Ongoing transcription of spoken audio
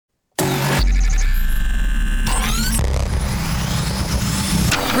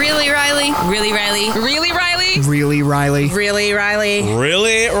Really, Riley? Really, Riley? Really, Riley? Really, Riley? Really, Riley?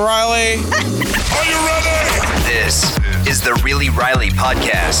 Really, Riley? Are you ready? This is the Really Riley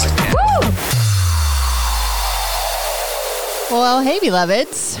podcast. Woo! Well, hey,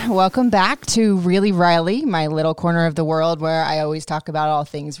 beloveds. Welcome back to Really Riley, my little corner of the world where I always talk about all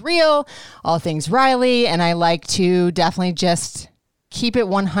things real, all things Riley, and I like to definitely just keep it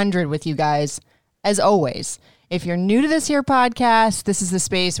 100 with you guys, as always. If you're new to this here podcast, this is the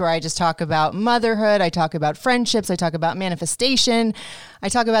space where I just talk about motherhood, I talk about friendships, I talk about manifestation, I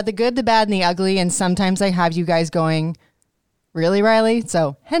talk about the good, the bad, and the ugly, and sometimes I have you guys going, really, Riley?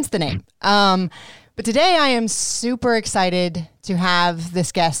 So, hence the name. But today I am super excited to have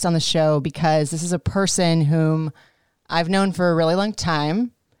this guest on the show because this is a person whom I've known for a really long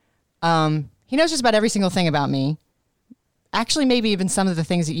time. He knows just about every single thing about me. Actually, maybe even some of the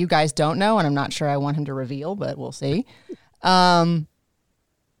things that you guys don't know, and I'm not sure I want him to reveal, but we'll see. Yeah,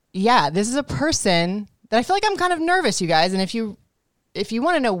 this is a person that I feel like I'm kind of nervous, you guys. And if you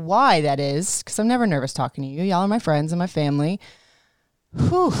want to know why that is, because I'm never nervous talking to you. Y'all are my friends and my family.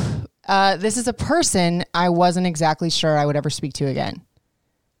 Whew. This is a person I wasn't exactly sure I would ever speak to again.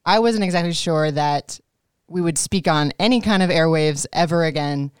 I wasn't exactly sure that we would speak on any kind of airwaves ever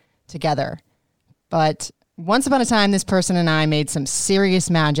again together. But once upon a time, this person and I made some serious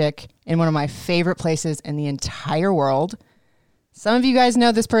magic in one of my favorite places in the entire world. Some of you guys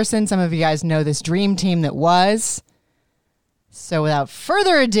know this person. Some of you guys know this dream team that was. So without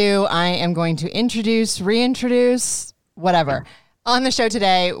further ado, I am going to reintroduce, whatever. On the show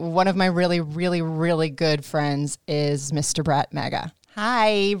today, one of my really, really, really good friends is Mr. Brett Mega.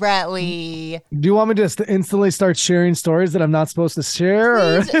 Hi, Bradley. Do you want me to just instantly start sharing stories that I'm not supposed to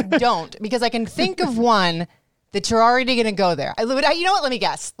share? Please don't, because I can think of one that you're already going to go there. You know what? Let me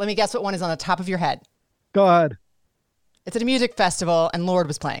guess. Let me guess what one is on the top of your head. Go ahead. It's at a music festival and Lorde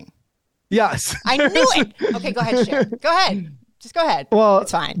was playing. Yes. I knew it. Okay, go ahead, share. Go ahead. Just go ahead. Well,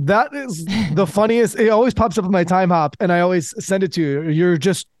 it's fine. That is the funniest. It always pops up in my time hop, and I always send it to you. You're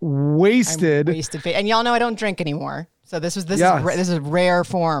just wasted. I'm wasted. And y'all know I don't drink anymore. So this is rare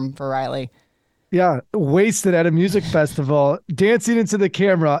form for Riley. Yeah, wasted at a music festival, dancing into the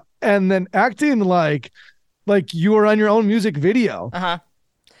camera, and then acting like you were on your own music video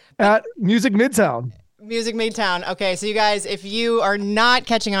at Music Midtown. Music Midtown. Okay, so you guys, if you are not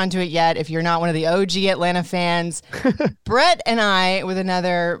catching on to it yet, if you're not one of the OG Atlanta fans, Brett and I, with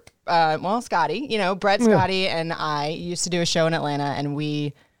another, Scotty, Brett, Scotty, and I used to do a show in Atlanta, and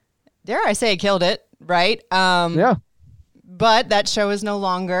we, dare I say, killed it, right? Yeah. But that show is no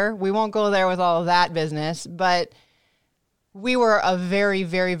longer. We won't go there with all of that business, but we were a very,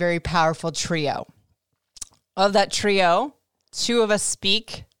 very, very powerful trio. Of that trio, 2 of us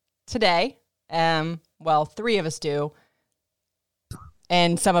speak today. Three of us do,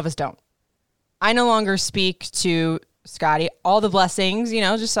 and some of us don't. I no longer speak to Scotty. All the blessings,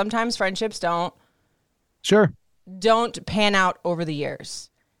 just sometimes friendships don't pan out over the years.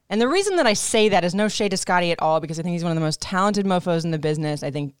 And the reason that I say that is no shade to Scotty at all, because I think he's one of the most talented mofos in the business. I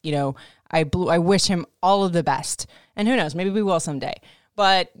think, I wish him all of the best. And who knows, maybe we will someday.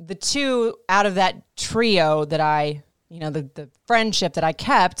 But the 2 out of that trio that the friendship that I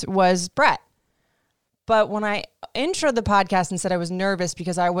kept was Brett. But when I introed the podcast and said I was nervous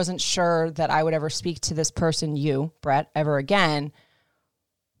because I wasn't sure that I would ever speak to this person, you, Brett, ever again,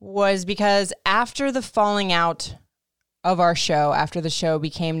 was because after the falling out of our show, after the show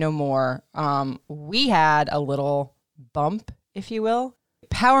became no more, we had a little bump, if you will.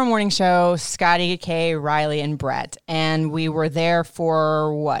 Power Morning Show, Scotty, Kay, Riley, and Brett. And we were there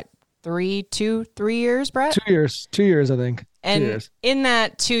for 3 years, Brett? 2 years. 2 years, I think. And 2 years. In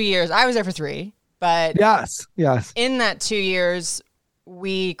that 2 years, I was there for 3. But yes. In that 2 years,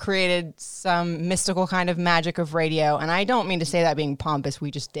 we created some mystical kind of magic of radio. And I don't mean to say that being pompous.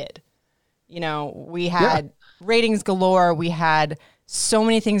 We just did. We had ratings galore. We had so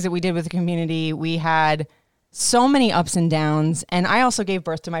many things that we did with the community. We had so many ups and downs. And I also gave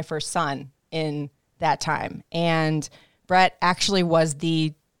birth to my first son in that time. And Brett actually was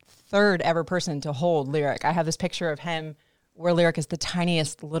the 3rd ever person to hold Lyric. I have this picture of him where Lyric is the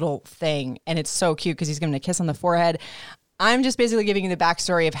tiniest little thing, and it's so cute because he's giving him a kiss on the forehead. I'm just basically giving you the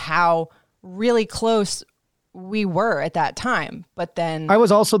backstory of how really close we were at that time. But then I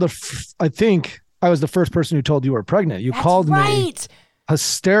was also I think I was the first person who told you were pregnant. You called me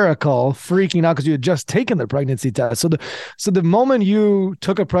hysterical, freaking out because you had just taken the pregnancy test. So the moment you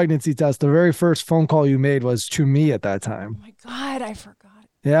took a pregnancy test, the very first phone call you made was to me at that time. Oh my God, I forgot.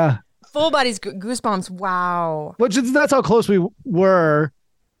 Yeah. Full bodies goosebumps. Wow. That's how close we were.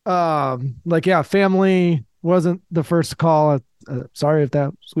 Family, wasn't the first call. Sorry if that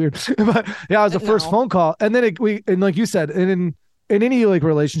was weird, but yeah, it was the first phone call. And then and like you said, and in any like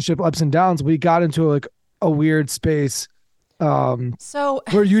relationship, ups and downs, we got into like a weird space. So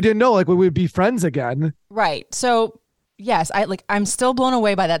where you didn't know, like, we would be friends again. Right. So yes, I'm still blown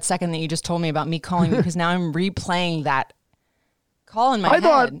away by that second that you just told me about me calling you, because now I'm replaying that call in my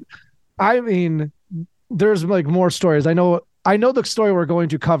head. I mean, there's like more stories. I know the story we're going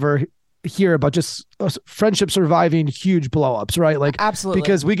to cover here about just friendship surviving huge blowups, right? Like, absolutely,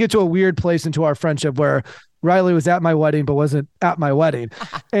 because we get to a weird place into our friendship where Riley was at my wedding, but wasn't at my wedding.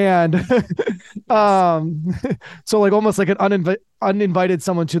 And, so like almost like an uninvited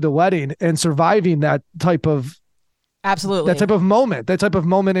someone to the wedding and surviving that type of, absolutely, that type of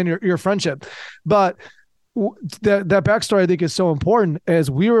moment in your friendship. But that backstory I think is so important, as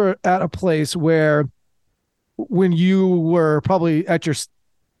we were at a place where when you were probably at your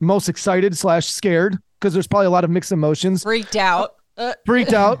most excited / scared, because there's probably a lot of mixed emotions. Freaked out.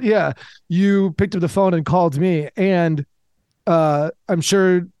 Yeah. You picked up the phone and called me. And I'm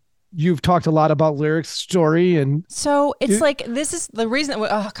sure you've talked a lot about Lyric's story. And so it's like, this is the reason.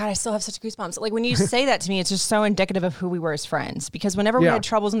 Oh God, I still have such goosebumps. Like when you say that to me, it's just so indicative of who we were as friends, because whenever we had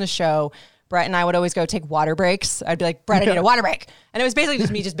troubles in the show, Brett and I would always go take water breaks. I'd be like, Brett, I need a water break. And it was basically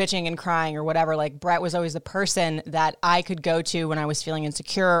just me just bitching and crying or whatever. Like Brett was always the person that I could go to when I was feeling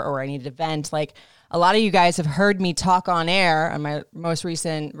insecure or I needed a vent. Like a lot of you guys have heard me talk on air on my most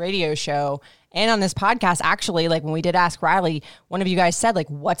recent radio show and on this podcast. Actually, like when we did Ask Riley, one of you guys said, like,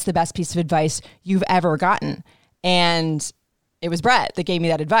 what's the best piece of advice you've ever gotten? And it was Brett that gave me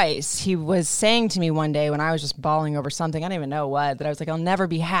that advice. He was saying to me one day when I was just bawling over something, I don't even know what, that I was like, I'll never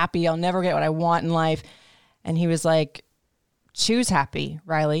be happy. I'll never get what I want in life. And he was like, choose happy,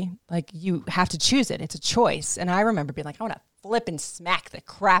 Riley. Like, you have to choose it. It's a choice. And I remember being like, I want to flip and smack the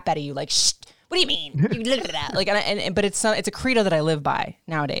crap out of you. Like, shh, what do you mean? You live that. Like, but it's a credo that I live by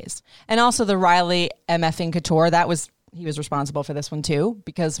nowadays. And also the Riley MFing Couture, he was responsible for this one too,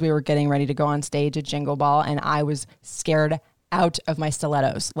 because we were getting ready to go on stage at Jingle Ball and I was scared out of my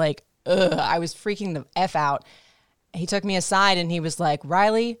stilettos. Like, I was freaking the F out. He took me aside and he was like,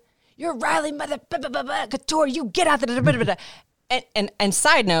 Riley, you're Riley mother Couture, you get out there. And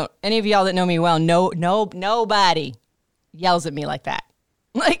side note, any of y'all that know me well, nobody yells at me like that.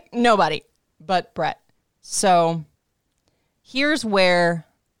 Like, nobody but Brett. So here's where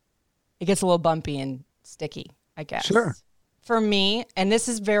it gets a little bumpy and sticky, I guess. Sure. For me, and this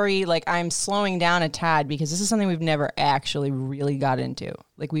is very, like, I'm slowing down a tad because this is something we've never actually really got into.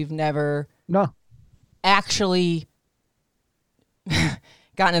 Like, we've never actually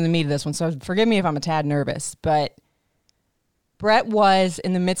gotten in the meat of this one. So forgive me if I'm a tad nervous, but Brett was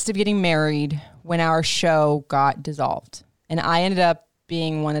in the midst of getting married when our show got dissolved. And I ended up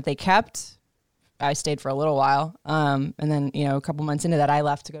being one that they kept. I stayed for a little while. And then, a couple months into that, I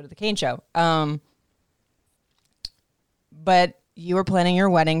left to go to the Kane show. But you were planning your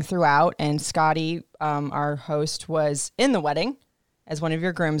wedding throughout, and Scotty, our host, was in the wedding as one of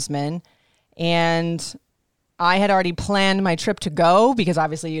your groomsmen. And I had already planned my trip to go because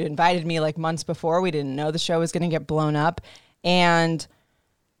obviously you invited me like months before. We didn't know the show was going to get blown up. And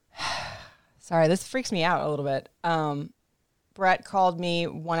sorry, this freaks me out a little bit. Brett called me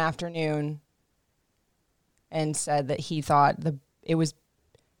one afternoon and said that he thought it was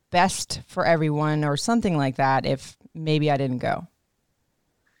best for everyone or something like that if maybe I didn't go.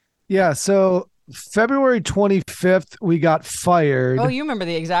 Yeah. So February 25th, we got fired. Oh, you remember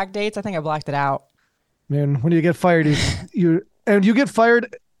the exact dates? I think I blacked it out. Man, when you get fired, you get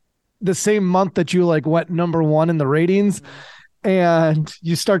fired the same month that you like went number one in the ratings, and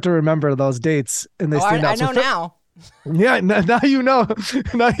you start to remember those dates and they stand out. I know now. Yeah. Now you know.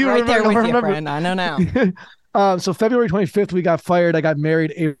 Now you right remember. There with you, friend. I know now. So February 25th, we got fired. I got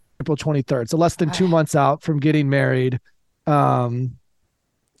married April 23rd. So less than 2 months out from getting married.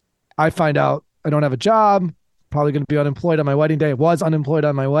 I find out I don't have a job, probably going to be unemployed on my wedding day. I was unemployed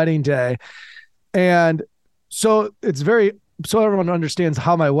on my wedding day. And so so everyone understands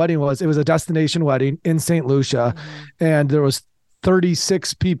how my wedding was. It was a destination wedding in St. Lucia, and there was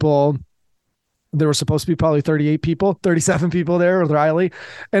 36 people. There were supposed to be probably 38 people, 37 people there with Riley.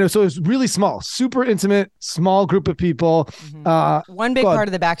 And so it was really small, super intimate, small group of people. One big part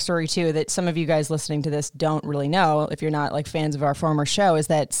of the backstory too, that some of you guys listening to this don't really know, if you're not like fans of our former show, is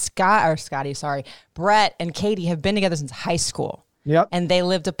that Brett and Katie have been together since high school. Yep. And they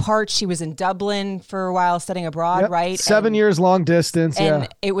lived apart. She was in Dublin for a while studying abroad, right? 7 years long distance. And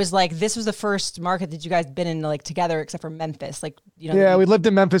it was like, this was the first market that you guys been in like together, except for Memphis. Like, we lived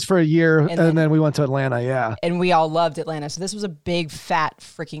in Memphis for a year and then we went to Atlanta. Yeah. And we all loved Atlanta. So this was a big fat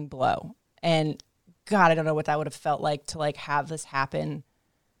freaking blow. And God, I don't know what that would have felt like to like have this happen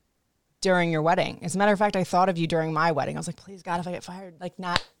during your wedding. As a matter of fact, I thought of you during my wedding. I was like, please God, if I get fired, like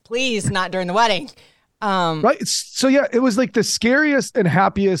not during the wedding. Right. So yeah, it was like the scariest and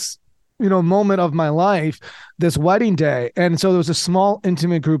happiest, moment of my life, this wedding day. And so there was a small,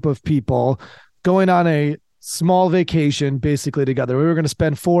 intimate group of people going on a small vacation, basically together. We were going to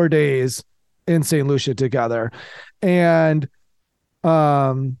spend 4 days in St. Lucia together. And,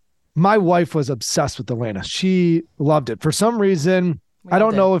 my wife was obsessed with Atlanta. She loved it. For some reason, I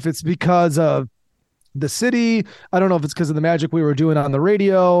don't know if it's because of the city. I don't know if it's because of the magic we were doing on the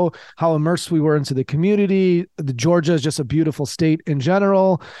radio, how immersed we were into the community. Georgia is just a beautiful state in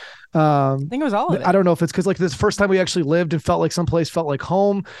general. I think it was all of it. I don't know if it's because like this first time we actually lived and felt like someplace felt like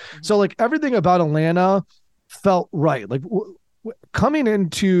home. Mm-hmm. So like everything about Atlanta felt right. Like coming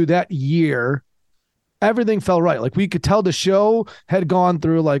into that year, everything felt right. Like we could tell the show had gone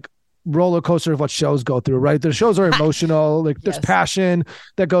through like roller coaster of what shows go through, right? The shows are emotional, like there's passion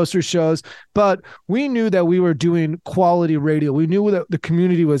that goes through shows, but we knew that we were doing quality radio. We knew that the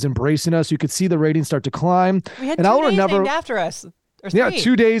community was embracing us. You could see the ratings start to climb. We had 2 days named after us. Yeah,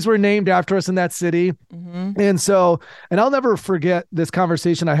 2 days were named after us in that city. Mm-hmm. And I'll never forget this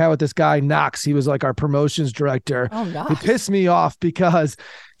conversation I had with this guy, Knox. He was like our promotions director. Oh, Knox. He pissed me off because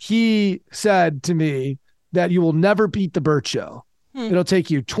he said to me that you will never beat the Burt Show. It'll take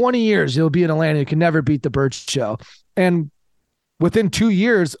you 20 years. You'll be in Atlanta. You can never beat the Burt Show. And within 2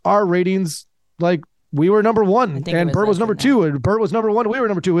 years, our ratings, like we were number one and Burt was number two and Burt was number one. We were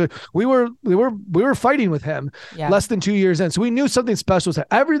number two. We were fighting with him less than 2 years in. So we knew something special was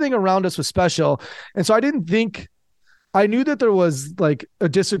happening. Everything around us was special. And so I knew that there was like a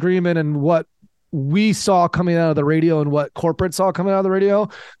disagreement in what we saw coming out of the radio and what corporate saw coming out of the radio.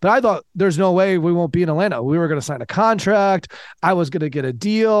 But I thought there's no way we won't be in Atlanta. We were going to sign a contract. I was going to get a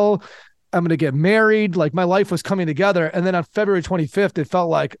deal. I'm going to get married. Like my life was coming together. And then on February 25th, it felt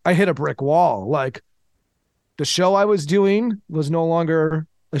like I hit a brick wall. Like the show I was doing was no longer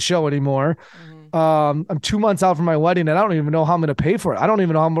a show anymore. Mm-hmm. I'm 2 months out from my wedding and I don't even know how I'm going to pay for it. I don't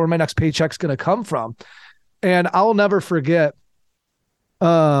even know where my next paycheck's going to come from. And I'll never forget,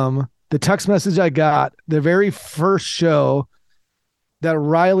 the text message I got the very first show that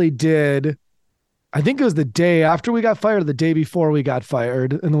Riley did. I think it was the day after we got fired or the day before we got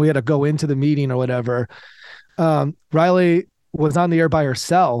fired. And then we had to go into the meeting or whatever. Riley was on the air by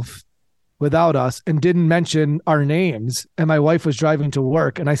herself without us and didn't mention our names. And my wife was driving to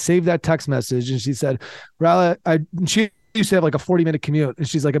work and I saved that text message. And she said, Riley, she used to have like a 40-minute commute. And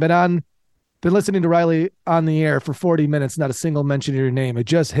she's like, I've been listening to Riley on the air for 40 minutes, not a single mention of your name. It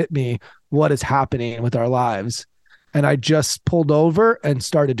just hit me what is happening with our lives. And I just pulled over and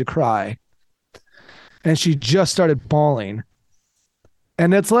started to cry. And she just started bawling.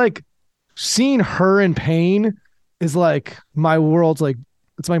 And it's like seeing her in pain is like my world's like,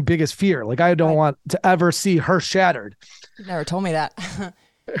 it's my biggest fear. Like I don't want to ever see her shattered. You never told me that.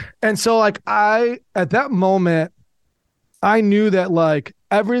 And so like at that moment, I knew that like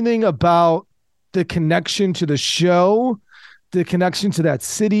everything about the connection to the show, the connection to that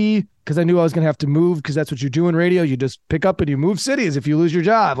city, because I knew I was going to have to move because that's what you do in radio. You just pick up and you move cities if you lose your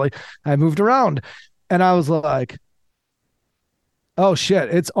job. Like I moved around and I was like, oh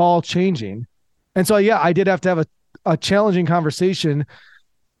shit, it's all changing. And so, yeah, I did have to have a challenging conversation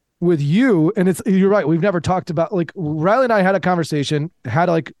with you. And you're right. We've never talked about like Riley and I had a conversation, had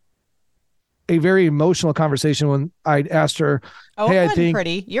like a very emotional conversation when I asked her, "Hey, I think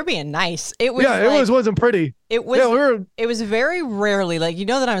pretty. You're being nice." It was. Yeah, like, it wasn't pretty. It was. Yeah, it was very rarely like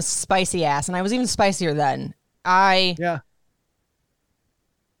that I'm a spicy ass, and I was even spicier then. It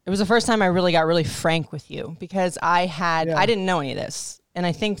was the first time I really got really frank with you because I didn't know any of this, and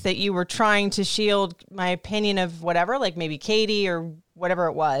I think that you were trying to shield my opinion of whatever, like maybe Katie or whatever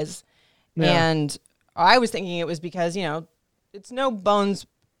it was, and I was thinking it was because it's no bones.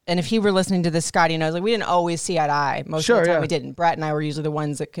 And if he were listening to this, Scotty knows, like, we didn't always see eye to eye. Most of the time we didn't. Brett and I were usually the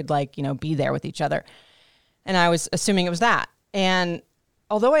ones that could, like, be there with each other. And I was assuming it was that. And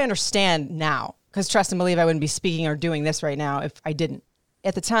although I understand now, because trust and believe I wouldn't be speaking or doing this right now if I didn't.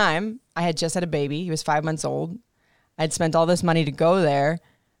 At the time, I had just had a baby. He was 5 months old. I'd spent all this money to go there.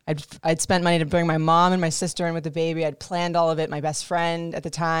 I'd spent money to bring my mom and my sister in with the baby. I'd planned all of it. My best friend at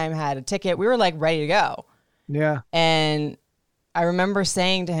the time had a ticket. We were, like, ready to go. Yeah. And I remember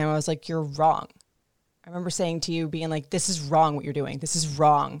saying to him, I was like, you're wrong. I remember saying to you, being like, this is wrong what you're doing. This is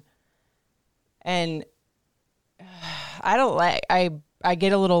wrong. And I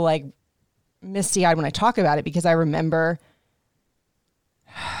get a little like misty-eyed when I talk about it because I remember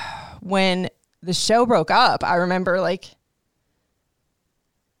when the show broke up, I remember like,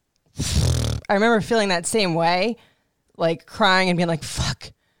 I remember feeling that same way, like crying and being like,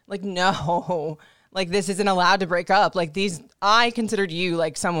 fuck, like, no, like this isn't allowed to break up. Like I considered you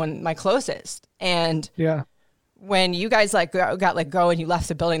like someone, my closest. And when you guys like got let go and you left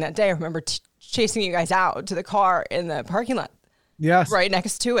the building that day, I remember chasing you guys out to the car in the parking lot. Yes. Right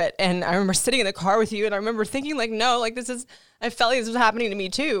next to it. And I remember sitting in the car with you and I remember thinking like, no, like I felt like this was happening to me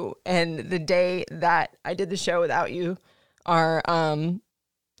too. And the day that I did the show without you, our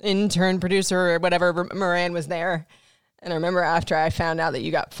intern producer or whatever, Moran, was there. And I remember after I found out that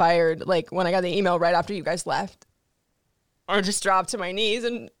you got fired, like when I got the email right after you guys left, I just dropped to my knees.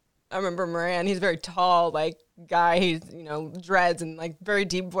 And I remember Moran, he's a very tall, like guy, he's, dreads and like very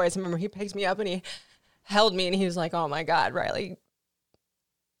deep voice. I remember he picked me up and he held me and he was like, oh my God, Riley.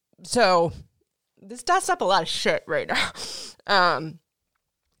 So this does up a lot of shit right now.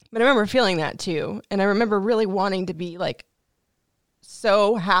 But I remember feeling that too. And I remember really wanting to be like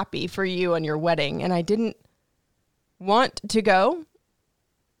so happy for you on your wedding. And I didn't want to go,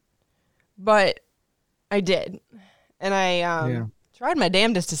 but I did. And I tried my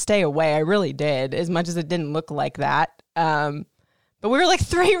damnedest to stay away. I really did, as much as it didn't look like that. But we were like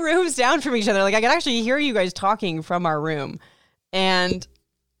 3 rooms down from each other. Like I could actually hear you guys talking from our room. And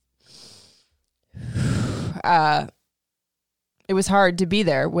it was hard to be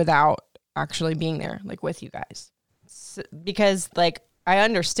there without actually being there, like with you guys. Because like I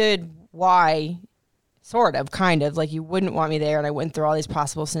understood why, sort of, kind of, like you wouldn't want me there. And I went through all these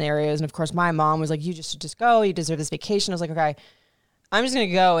possible scenarios. And of course my mom was like, you just should just go. You deserve this vacation. I was like, okay, I'm just going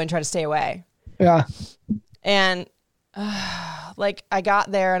to go and try to stay away. Yeah. And like I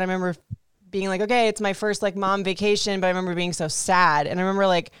got there and I remember being like, okay, it's my first like mom vacation, but I remember being so sad. And I remember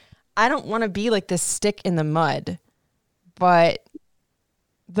like, I don't want to be like this stick in the mud, but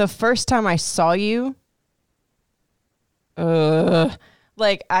the first time I saw you,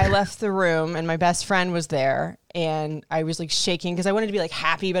 like I left the room and my best friend was there and I was like shaking because I wanted to be like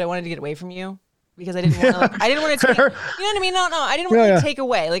happy, but I wanted to get away from you because I didn't want to, like, I didn't want to, you know what I mean? No, I didn't want to take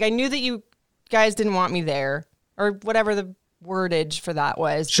away. Like I knew that you guys didn't want me there or whatever the wordage for that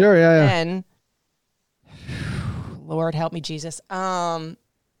was. Sure. Yeah. And Lord help me, Jesus. Out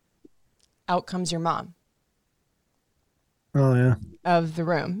comes your mom. Oh yeah. Of the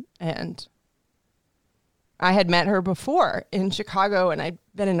room. And I had met her before in Chicago and I'd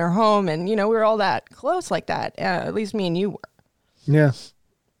been in her home and, we were all that close like that. At least me and you were. Yeah.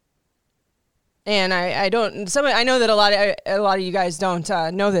 And I know that a lot of you guys don't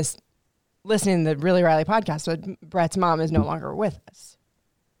know this listening to the Really Riley podcast, but Brett's mom is no longer with us.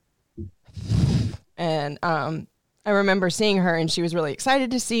 And I remember seeing her and she was really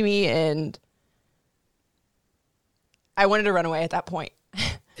excited to see me and I wanted to run away at that point.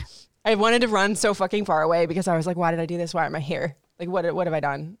 I wanted to run so fucking far away because I was like, why did I do this? Why am I here? Like, what have I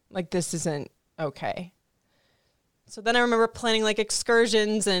done? Like, this isn't okay. So then I remember planning like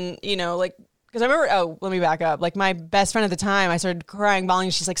excursions and, like, because I remember, let me back up. Like my best friend at the time, I started crying,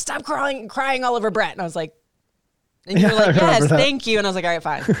 bawling. She's like, stop crying all over Brett. And I was like, and you were like, yes, thank you. And I was like, all right,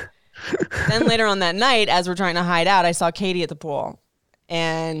 fine. Then later on that night, as we're trying to hide out, I saw Katie at the pool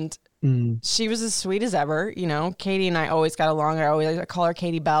and she was as sweet as ever. Katie and I always got along. I call her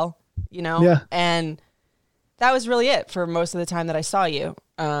Katie Bell, and that was really it for most of the time that I saw you.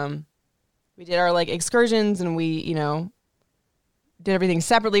 We did our like excursions and we, did everything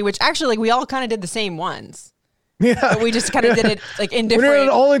separately, which actually like we all kind of did the same ones. Yeah. But we just kind of did it like in different. When you're at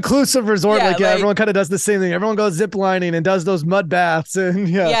an all-inclusive resort, everyone kind of does the same thing. Everyone goes zip lining and does those mud baths and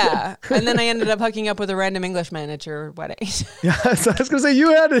Yeah. And then I ended up hooking up with a random English man at your wedding. Yeah. So I was gonna say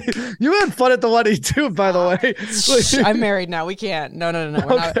you had fun at the wedding too, by the way. I'm married now. We can't. No. We're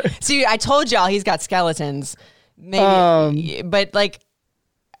not. See, I told y'all he's got skeletons. Maybe, but like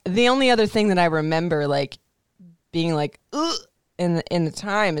the only other thing that I remember like being like in the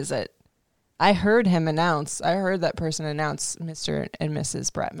time is that I heard that person announce Mr. and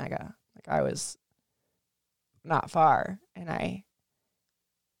Mrs. Brett Mega. Like I was not far. And I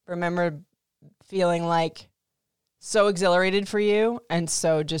remember feeling like so exhilarated for you and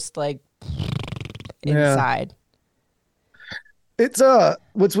so just like inside. It's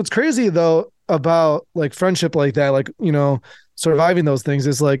what's crazy though about like friendship like that, like, surviving those things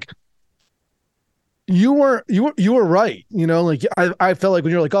is like you were right. Like I felt like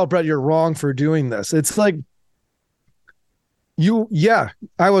when you're like, oh, Brett, you're wrong for doing this. It's like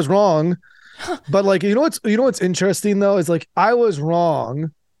I was wrong. But like, what's interesting though, is like, I was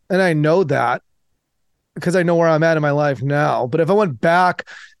wrong. And I know that because I know where I'm at in my life now. But if I went back,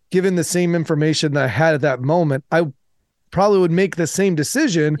 given the same information that I had at that moment, I probably would make the same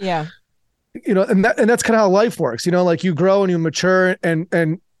decision. Yeah. And that's kind of how life works. Like you grow and you mature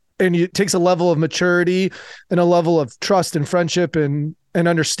and and it takes a level of maturity and a level of trust and friendship and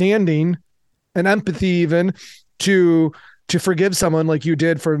understanding and empathy even to forgive someone like you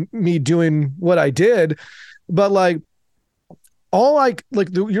did for me doing what I did. But like,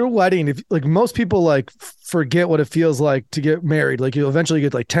 your wedding, if like most people like forget what it feels like to get married. Like you'll eventually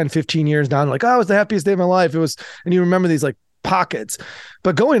get like 10, 15 years down, like, oh, it was the happiest day of my life. It was, and you remember these like pockets,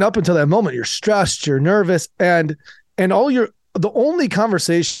 but going up until that moment, you're stressed, you're nervous, and the only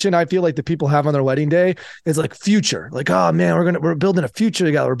conversation I feel like the people have on their wedding day is like future, like, oh man, we're building a future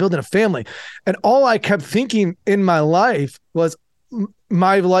together. We're building a family. And all I kept thinking in my life was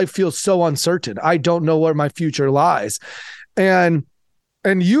my life feels so uncertain. I don't know where my future lies. And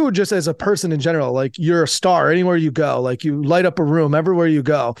you just as a person in general, like you're a star anywhere you go, like you light up a room everywhere you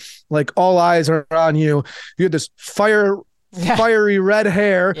go, like all eyes are on you. You had this fiery red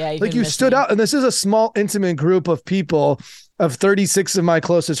hair, like you stood out. And this is a small, intimate group of people, of 36 of my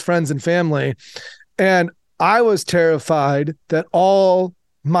closest friends and family. And I was terrified that all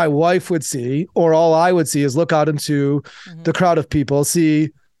my wife would see, or all I would see, is look out into the crowd of people,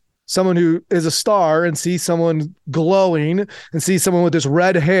 see someone who is a star and see someone glowing and see someone with this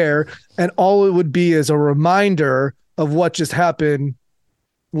red hair. And all it would be is a reminder of what just happened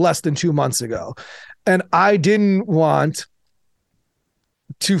less than 2 months ago. And I didn't want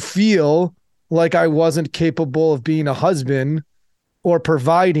to feel like I wasn't capable of being a husband or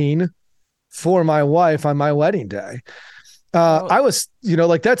providing for my wife on my wedding day. I was,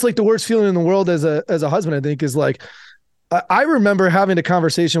 like, that's like the worst feeling in the world as a husband, I think, is like, I remember having a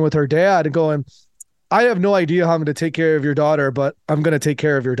conversation with her dad and going, I have no idea how I'm going to take care of your daughter, but I'm going to take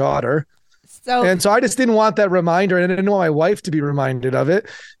care of your daughter. So I just didn't want that reminder, and I didn't want my wife to be reminded of it.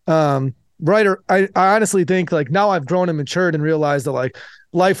 Right. Or I honestly think like now I've grown and matured and realized that like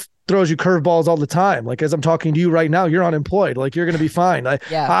life throws you curveballs all the time. Like, as I'm talking to you right now, you're unemployed. Like, you're going to be fine.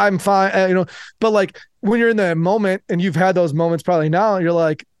 I'm fine. But like when you're in that moment and you've had those moments probably now, you're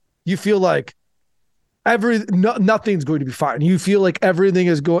like, you feel like nothing's going to be fine. You feel like everything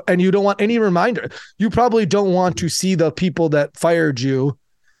is going, and you don't want any reminder. You probably don't want to see the people that fired you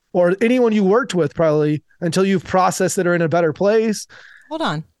or anyone you worked with probably until you've processed it or in a better place. Hold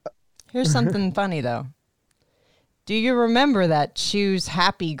on. Here's something funny though. Do you remember that choose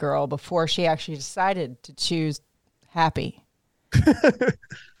happy girl before she actually decided to choose happy?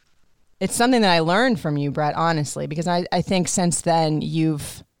 It's something that I learned from you, Brett, honestly, because I think since then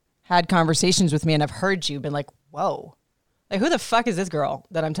you've had conversations with me and I've heard you been like, whoa, like who the fuck is this girl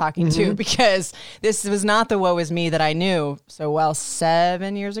that I'm talking to? Because this was not the woe is me that I knew so well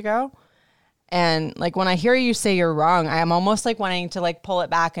 7 years ago. And like when I hear you say you're wrong, I am almost like wanting to like pull it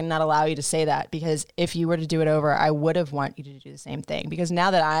back and not allow you to say that, because if you were to do it over, I would have want you to do the same thing. Because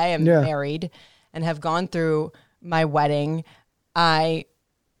now that I am married and have gone through my wedding,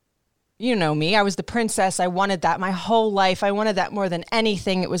 you know me, I was the princess. I wanted that my whole life. I wanted that more than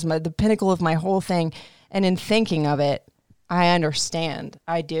anything. It was the pinnacle of my whole thing. And in thinking of it, I understand.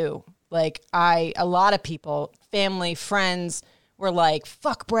 I do. Like a lot of people, family, friends, were like,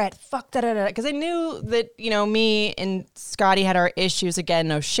 fuck Brett, fuck da-da-da. Because I knew that, me and Scotty had our issues. Again,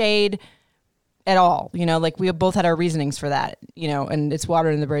 no shade at all. Like we both had our reasonings for that, and it's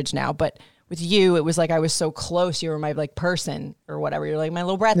water in the bridge now. But with you, it was like I was so close. You were my like person or whatever. You're like my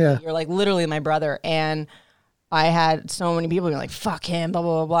little brother. Yeah. You're like literally my brother. And I had so many people being like, fuck him, blah,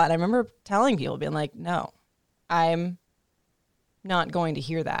 blah, blah, blah. And I remember telling people, being like, no, I'm not going to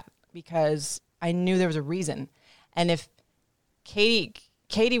hear that, because I knew there was a reason. And if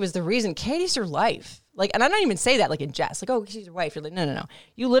Katie was the reason. Katie's your life. Like, and I don't even say that like in jest, like, oh, she's your wife. You're like, no.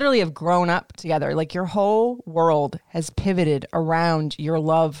 You literally have grown up together. Like your whole world has pivoted around your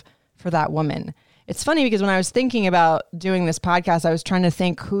love for that woman. It's funny because when I was thinking about doing this podcast, I was trying to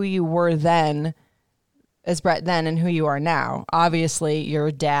think who you were then as Brett then and who you are now. Obviously you're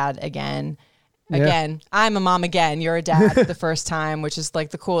a dad again. Again, I'm a mom again. You're a dad for the first time, which is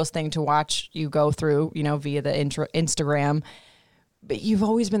like the coolest thing to watch you go through, via the Instagram. But you've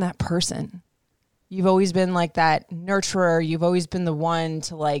always been that person. You've always been like that nurturer. You've always been the one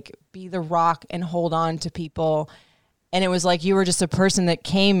to like be the rock and hold on to people. And it was like you were just a person that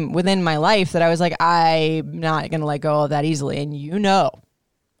came within my life that I was like, I'm not going to let go of that easily. And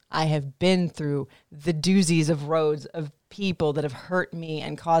I have been through the doozies of roads of people that have hurt me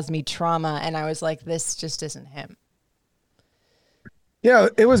and caused me trauma. And I was like, this just isn't him. Yeah,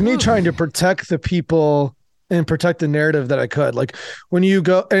 it was me trying to protect the people and protect the narrative that I could. Like when you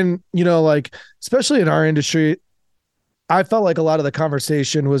go and, like, especially in our industry, I felt like a lot of the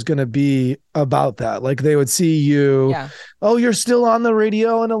conversation was going to be about that. Like they would see you, oh, you're still on the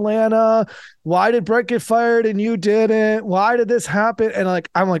radio in Atlanta. Why did Brett get fired and you didn't? Why did this happen? And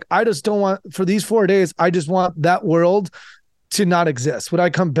I'm like, I just don't want, for these 4 days, I just want that world to not exist. When I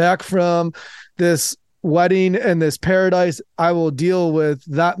come back from this wedding and this paradise, I will deal with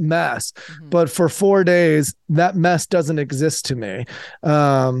that mess. But for 4 days, that mess doesn't exist to me.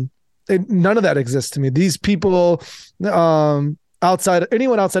 None of that exists to me. These people, anyone outside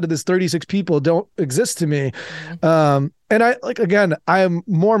of this 36 people don't exist to me. And I am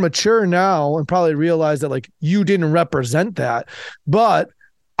more mature now and probably realize that like you didn't represent that, but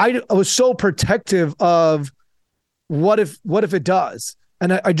I was so protective of what if it does?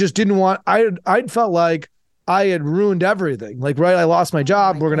 And I just didn't want, I felt like I had ruined everything. Like, right. I lost my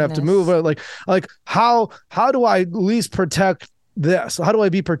job. We're going to have to move. Like how do I at least protect this? How do I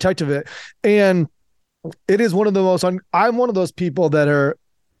be protective of it? And it is one of the most, I'm one of those people that are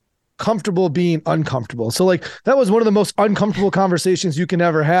comfortable being uncomfortable. So like that was one of the most uncomfortable conversations you can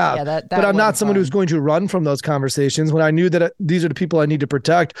ever have. Yeah, but I'm not someone who's going to run from those conversations. When I knew that these are the people I need to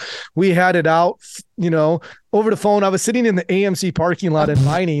protect, we had it out, over the phone. I was sitting in the AMC parking lot in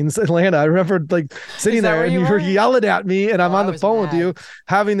Vinings, Atlanta. I remember like sitting there and you were yelling at me and I'm on the phone with you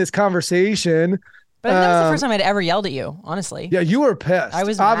having this conversation. But that was the first time I'd ever yelled at you, honestly. Yeah, you were pissed. I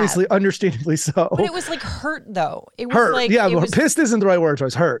was obviously, mad. Understandably so. But it was like hurt, though. It was hurt. like, Yeah, pissed isn't the right word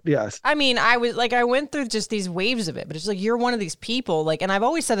choice. Hurt, yes. I mean, I went through just these waves of it, but it's like, you're one of these people, like, and I've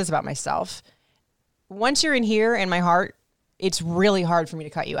always said this about myself. Once you're in here in my heart, it's really hard for me to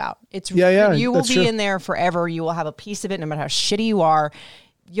cut you out. You will be true. In there forever. You will have a piece of it, no matter how shitty you are.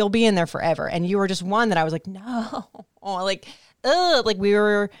 You'll be in there forever. And you were just one that I was like, no. Like we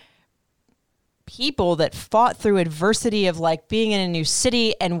were people that fought through adversity of like being in a new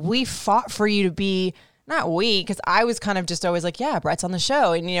city, and we fought for you to be, not we, because I was kind of just always like, yeah, Brett's on the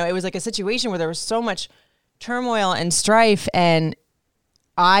show. And, it was like a situation where there was so much turmoil and strife, and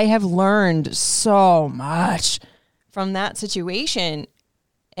I have learned so much from that situation.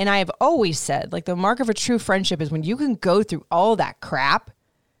 And I have always said, like, the mark of a true friendship is when you can go through all that crap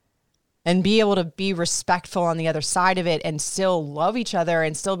and be able to be respectful on the other side of it and still love each other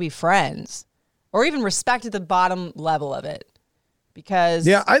and still be friends. Or even respect at the bottom level of it. Because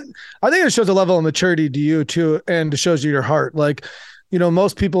I think it shows a level of maturity to you too, and it shows you your heart. Like,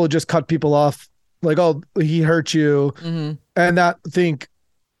 most people just cut people off like, oh, he hurt you, and not think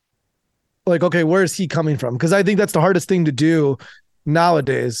like, okay, where is he coming from? Because I think that's the hardest thing to do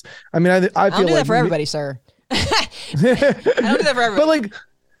nowadays. I mean, I feel do that for everybody, sir. I don't do that for everybody. But like,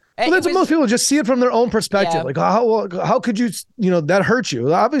 that's what most people just see it from their own perspective. Yeah. Like, how could you, that hurt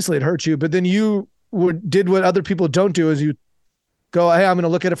you? Obviously it hurt you, but then you did what other people don't do, is you go, hey, I'm going to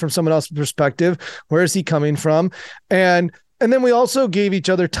look at it from someone else's perspective. Where is he coming from? And then we also gave each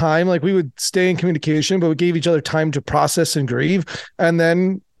other time. Like, we would stay in communication, but we gave each other time to process and grieve. And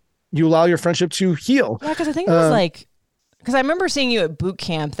then you allow your friendship to heal. Yeah. Cause I think it was because I remember seeing you at boot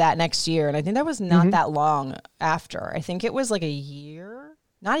camp that next year. And I think that was not that long after. I think it was like a year.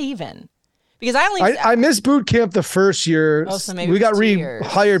 Not even, because I missed boot camp the first year. Oh, so maybe we got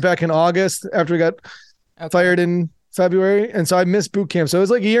rehired back in August after we got fired in February, and so I missed boot camp. So it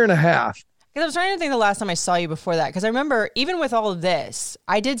was like a year and a half. Because I was trying to think the last time I saw you before that. Because I remember even with all of this,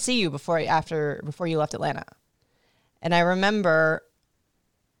 I did see you before you left Atlanta, and I remember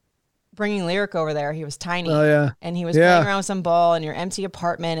bringing Lyric over there. He was tiny, and he was playing around with some ball in your empty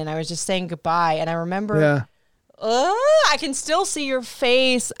apartment, and I was just saying goodbye. And I remember. I can still see your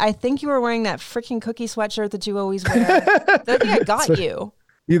face. I think you were wearing that freaking cookie sweatshirt that you always wear. I think I got you.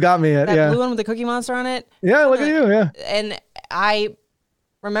 You got me. That blue one with the Cookie Monster on it. Yeah, look at you. Yeah. And I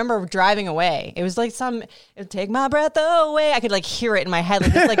remember driving away. It was like take my breath away. I could like hear it in my head,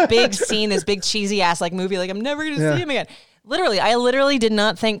 like this like big scene, this big cheesy ass like movie. Like, I'm never gonna see him again. I literally did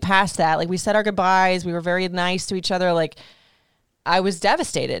not think past that. Like, we said our goodbyes. We were very nice to each other. Like, I was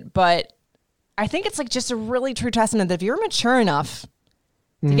devastated, but I think it's like just a really true testament that if you're mature enough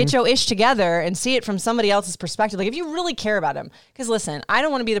to get your ish together and see it from somebody else's perspective, like if you really care about him, because listen, I don't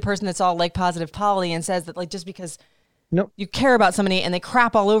want to be the person that's all like positive Polly and says that like just because you care about somebody and they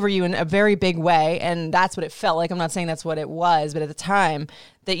crap all over you in a very big way, and that's what it felt like. I'm not saying that's what it was, but at the time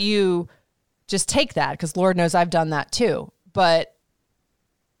that you just take that, because Lord knows I've done that too. But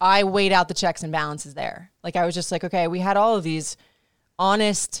I weighed out the checks and balances there. Like, I was just like, okay, we had all of these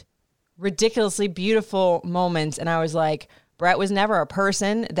honest, ridiculously beautiful moments, and I was like, Brett was never a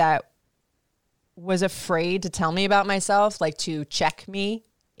person that was afraid to tell me about myself, like to check me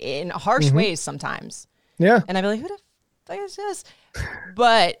in harsh ways sometimes. Yeah. And I'd be like, who the fuck is this?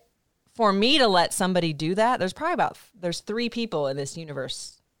 But for me to let somebody do that, there's 3 people in this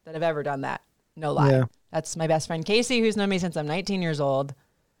universe that have ever done that. No lie. Yeah. That's my best friend Casey, who's known me since I'm 19 years old,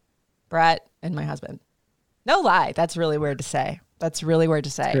 Brett, and my husband. No lie. That's really weird to say. It's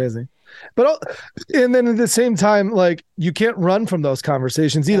crazy. But, and then at the same time, like, you can't run from those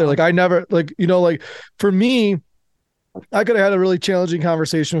conversations either. Like, I never, like, you know, like, for me, I could have had a really challenging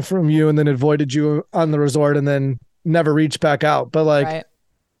conversation from you and then avoided you on the resort and then never reached back out. But, like,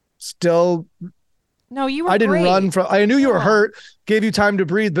 still, no, you were I didn't great. run from, I knew you were hurt, gave you time to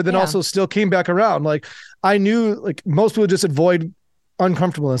breathe, but then also still came back around. Like, I knew, like, most people just avoid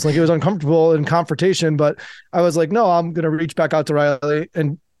uncomfortableness. Like, it was uncomfortable in confrontation, but I was like, no, I'm going to reach back out to Riley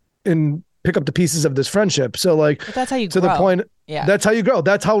and pick up the pieces of this friendship. So, like, but that's how you to grow. The point. Yeah. That's how you grow.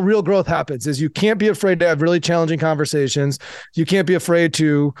 That's how real growth happens, is you can't be afraid to have really challenging conversations. You can't be afraid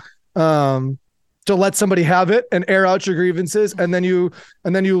to let somebody have it and air out your grievances. And then you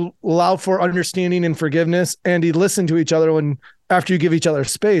allow for understanding and forgiveness, and you listen to each other after you give each other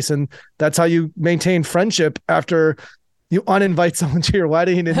space. And that's how you maintain friendship after you uninvite someone to your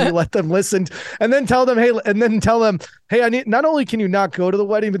wedding and you let them listen and then tell them, hey, not only can you not go to the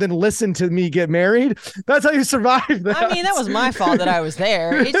wedding, but then listen to me get married. That's how you survive that. I mean, that was my fault that I was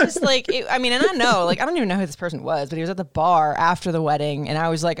there. It's just like, and I know, like, I don't even know who this person was, but he was at the bar after the wedding. And I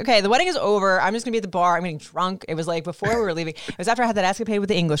was like, okay, the wedding is over. I'm just gonna be at the bar. I'm getting drunk. It was like before we were leaving. It was after I had that escapade with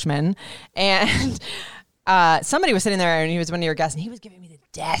the Englishman. And somebody was sitting there and he was one of your guests and he was giving me the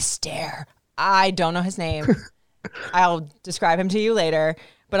death stare. I don't know his name. I'll describe him to you later,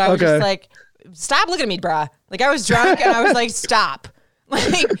 but I was just like, stop looking at me, brah. Like, I was drunk and I was like, stop.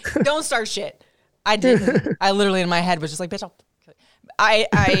 Like, don't start shit. I didn't. I literally in my head was just like, bitch,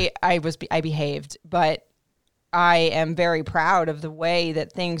 I behaved, but I am very proud of the way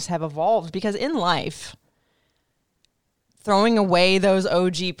that things have evolved, because in life, throwing away those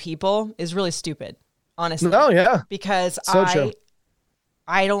OG people is really stupid, honestly. Oh yeah. Because true.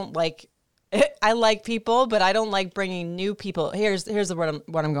 I don't like, I like people, but I don't like bringing new people. Here's the word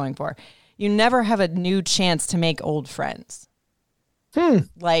what I'm going for. You never have a new chance to make old friends.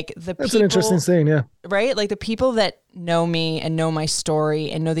 Like that's an interesting saying, yeah. Right? Like the people that know me and know my story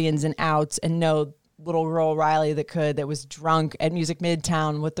and know the ins and outs and know little girl Riley that was drunk at Music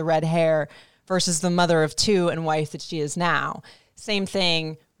Midtown with the red hair versus the mother of 2 and wife that she is now. Same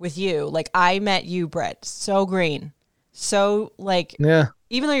thing with you. Like, I met you, Brett, so green. So, like,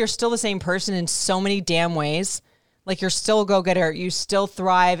 even though you're still the same person in so many damn ways, like, you're still a go-getter. You still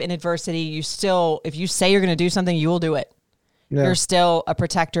thrive in adversity. You still, if you say you're going to do something, you will do it. Yeah. You're still a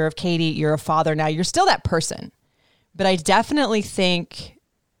protector of Katie. You're a father now. You're still that person. But I definitely think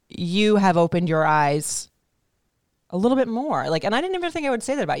you have opened your eyes a little bit more. Like, and I didn't even think I would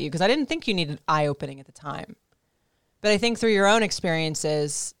say that about you, because I didn't think you needed eye-opening at the time. But I think through your own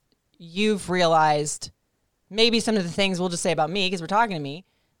experiences, you've realized maybe some of the things we'll just say about me, because we're talking to me,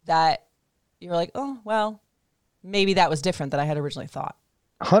 that you're like, oh, well, maybe that was different than I had originally thought.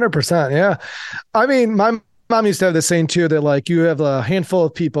 100%. Yeah. I mean, my mom used to have this saying too, that, like, you have a handful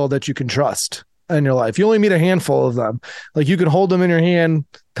of people that you can trust in your life. You only meet a handful of them. Like, you can hold them in your hand,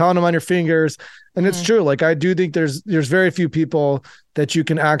 count them on your fingers. And it's true. Like, I do think there's very few people that you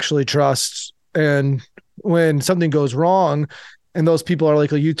can actually trust. And when something goes wrong, and those people are,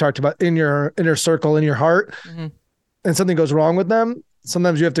 like you talked about, in your inner circle, in your heart, and something goes wrong with them,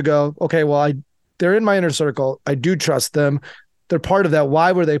 sometimes you have to go, okay, well, they're in my inner circle. I do trust them. They're part of that.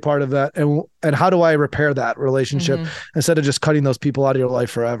 Why were they part of that? And how do I repair that relationship instead of just cutting those people out of your life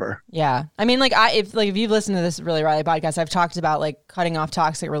forever? Yeah. I mean, if you've listened to this Really Riley podcast, I've talked about, like, cutting off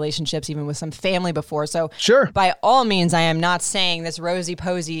toxic relationships, even with some family before. So sure, by all means, I am not saying this rosy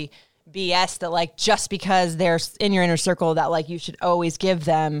posy BS that, like, just because they're in your inner circle that, like, you should always give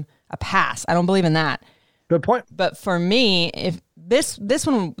them a pass. I don't believe in that. Good point. But for me, if this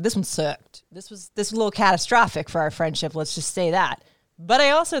one sucked. This was a little catastrophic for our friendship. Let's just say that. But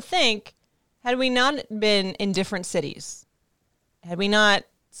I also think, had we not been in different cities, had we not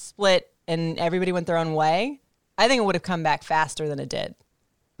split and everybody went their own way, I think it would have come back faster than it did.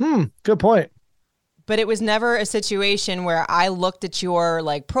 Good point. But it was never a situation where I looked at your,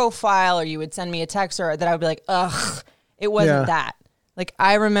 like, profile, or you would send me a text, or that I would be like, ugh. It wasn't that. Like,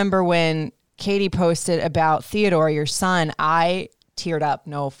 I remember when Katie posted about Theodore, your son, I teared up.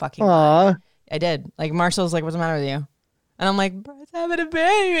 No fucking lie. I did. Like, Marshall's like, what's the matter with you? And I'm like, Brett's having a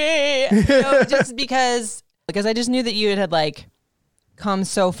baby. You know, just because I just knew that you had, like, come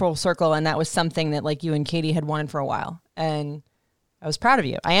so full circle, and that was something that, like, you and Katie had wanted for a while. And I was proud of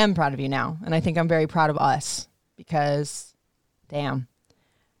you. I am proud of you now. And I think I'm very proud of us, because, damn,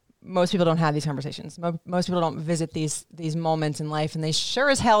 most people don't have these conversations. Most people don't visit these moments in life, and they sure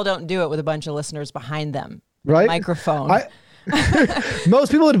as hell don't do it with a bunch of listeners behind them. Right? Microphone.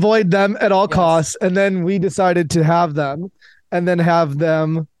 Most people avoid them at all costs, and then we decided to have them, and then have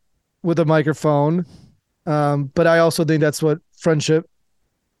them with a microphone. But I also think that's what friendship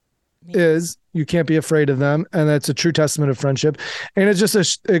is. You can't be afraid of them, and that's a true testament of friendship. And it's just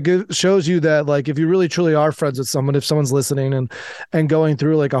it shows you that, like, if you really truly are friends with someone, if someone's listening and going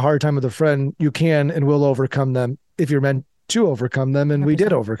through like a hard time with a friend, you can and will overcome them if you're meant to overcome them, and 100%. We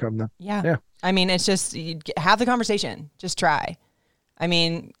did overcome them. Yeah. I mean, it's just, you have the conversation. Just try. I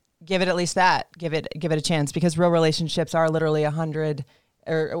mean, give it at least that. Give it a chance, because real relationships are literally 100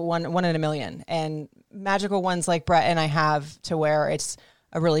 or one in a million, and magical ones like Brett and I have, to where it's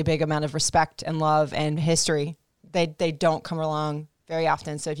a really big amount of respect and love and history. They don't come along very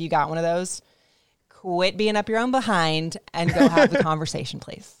often. So if you got one of those, quit being up your own behind and go have the conversation,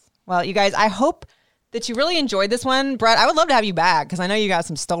 please. Well, you guys, I hope that you really enjoyed this one. Brett, I would love to have you back, because I know you got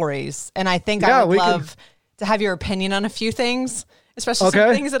some stories, and I think I would love to have your opinion on a few things, especially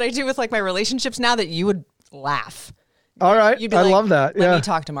some things that I do with like my relationships now that you would laugh. All right. I love that. Let me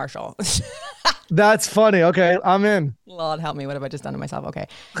talk to Marshall. That's funny. Okay. I'm in. Lord help me. What have I just done to myself? Okay.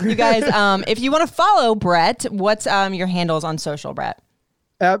 You guys, if you want to follow Brett, what's your handles on social, Brett?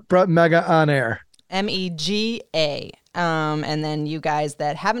 At Brett Mega on air. MEGA. And then you guys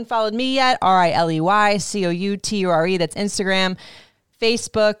that haven't followed me yet, RILEYCOUTURE. That's Instagram,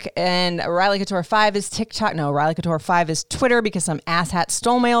 Facebook, and Riley Couture 5 is TikTok. No, Riley Couture 5 is Twitter, because some asshat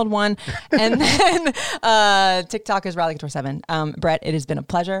stole my old one. And then TikTok is Riley Couture 7. Brett, it has been a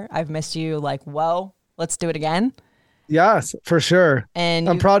pleasure. I've missed you like, whoa, let's do it again. Yes, for sure. And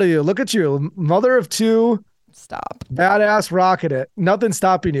I'm proud of you. Look at you, mother of two. Stop. Badass, rocking it. Nothing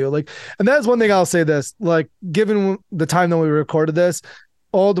stopping you. Like, and that's one thing I'll say this, like, given the time that we recorded this,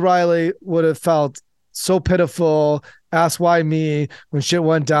 old Riley would have felt so pitiful, ask why me when shit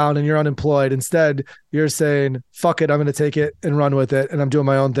went down and you're unemployed. Instead, you're saying, fuck it, I'm going to take it and run with it, and I'm doing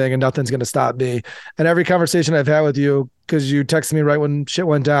my own thing, and nothing's going to stop me. And every conversation I've had with you, because you texted me right when shit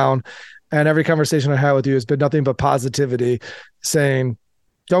went down, and every conversation I had with you has been nothing but positivity, saying,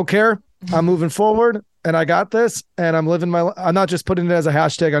 don't care, I'm moving forward, and I got this, and I'm living I'm not just putting it as a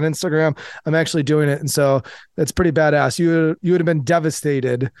hashtag on Instagram, I'm actually doing it. And so that's pretty badass. You would have been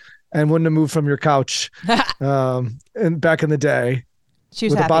devastated and wouldn't have moved from your couch and back in the day. She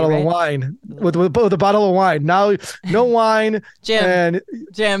was with happy, a bottle right? of wine, with a bottle of wine. Now, no wine. Jim,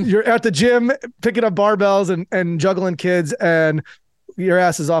 you're at the gym picking up barbells and juggling kids, and your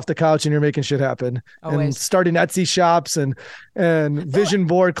ass is off the couch and you're making shit happen. Always. And starting Etsy shops and vision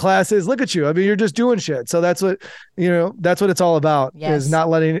board classes. Look at you. I mean, you're just doing shit. So that's what it's all about. Yes. Is not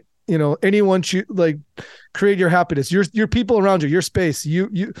letting anyone create your happiness, your people around you, your space.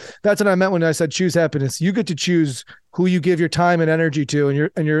 You that's what I meant when I said choose happiness. You get to choose who you give your time and energy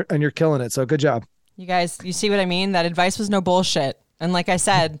to, and you're killing it. So good job. You guys, you see what I mean? That advice was no bullshit. And like I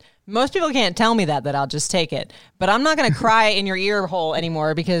said, most people can't tell me that I'll just take it. But I'm not going to cry in your ear hole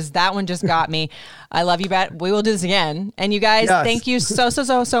anymore, because that one just got me. I love you, Brett. We will do this again. And you guys, Thank you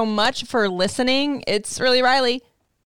so much for listening. It's Really Riley.